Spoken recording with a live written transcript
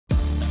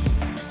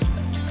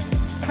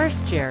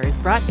First Chair is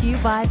brought to you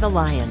by The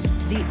Lion,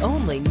 the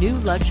only new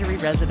luxury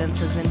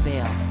residences in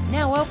Vail.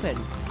 Now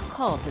open.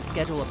 Call to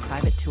schedule a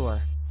private tour.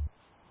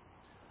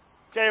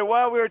 Okay,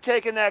 while we were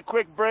taking that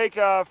quick break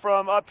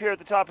from up here at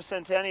the top of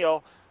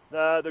Centennial,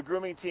 the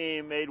grooming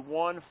team made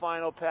one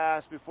final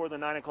pass before the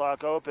 9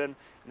 o'clock open, and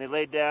they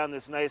laid down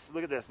this nice,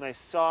 look at this, nice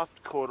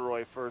soft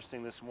corduroy first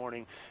thing this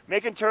morning.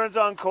 Making turns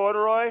on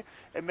corduroy,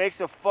 it makes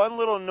a fun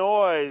little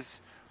noise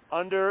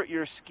under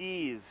your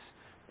skis,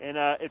 and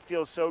it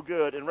feels so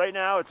good. And right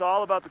now, it's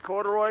all about the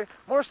corduroy.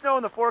 More snow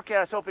in the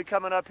forecast, hopefully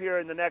coming up here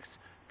in the next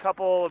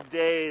couple of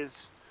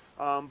days,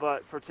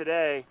 but for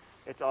today,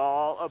 it's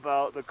all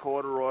about the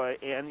corduroy.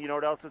 And you know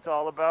what else it's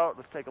all about?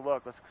 Let's take a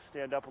look. Let's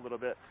stand up a little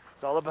bit.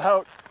 It's all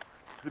about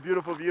the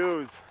beautiful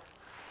views,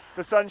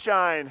 the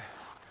sunshine.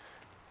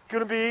 It's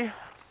going to be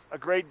a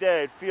great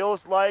day. It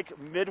feels like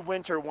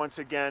midwinter once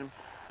again.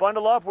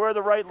 Bundle up, wear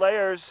the right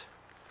layers,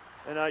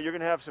 and you're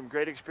going to have some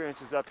great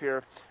experiences up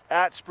here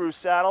at Spruce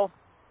Saddle,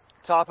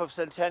 top of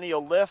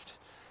Centennial Lift,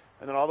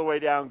 and then all the way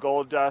down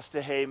Gold Dust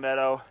to Hay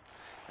Meadow,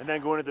 and then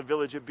going to the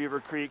village of Beaver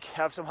Creek.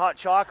 Have some hot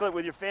chocolate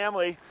with your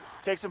family.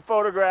 Take some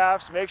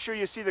photographs. Make sure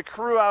you see the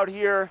crew out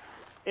here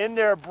in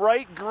their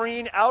bright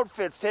green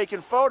outfits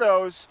taking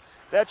photos.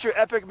 That's your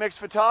Epic Mix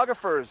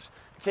photographers.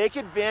 Take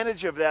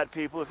advantage of that,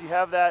 people. If you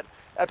have that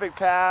Epic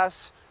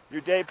Pass,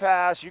 your day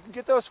pass, you can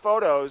get those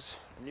photos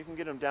and you can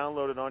get them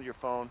downloaded onto your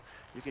phone.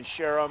 You can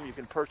share them, you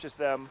can purchase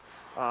them.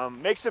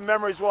 Make some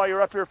memories while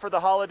you're up here for the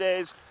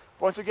holidays.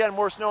 Once again,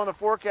 more snow in the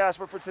forecast,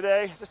 but for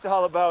today, it's just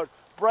all about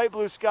bright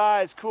blue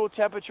skies, cool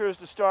temperatures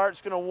to start.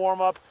 It's going to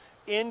warm up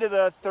into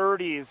the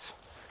 30s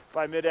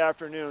by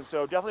mid-afternoon,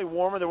 so definitely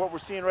warmer than what we're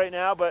seeing right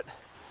now, but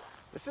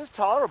this is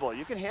tolerable.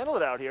 You can handle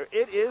it out here.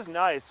 It is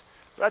nice.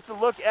 That's a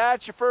look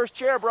at your First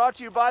Chair, brought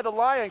to you by The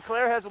Lion.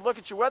 Claire has a look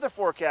at your weather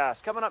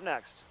forecast coming up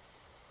next.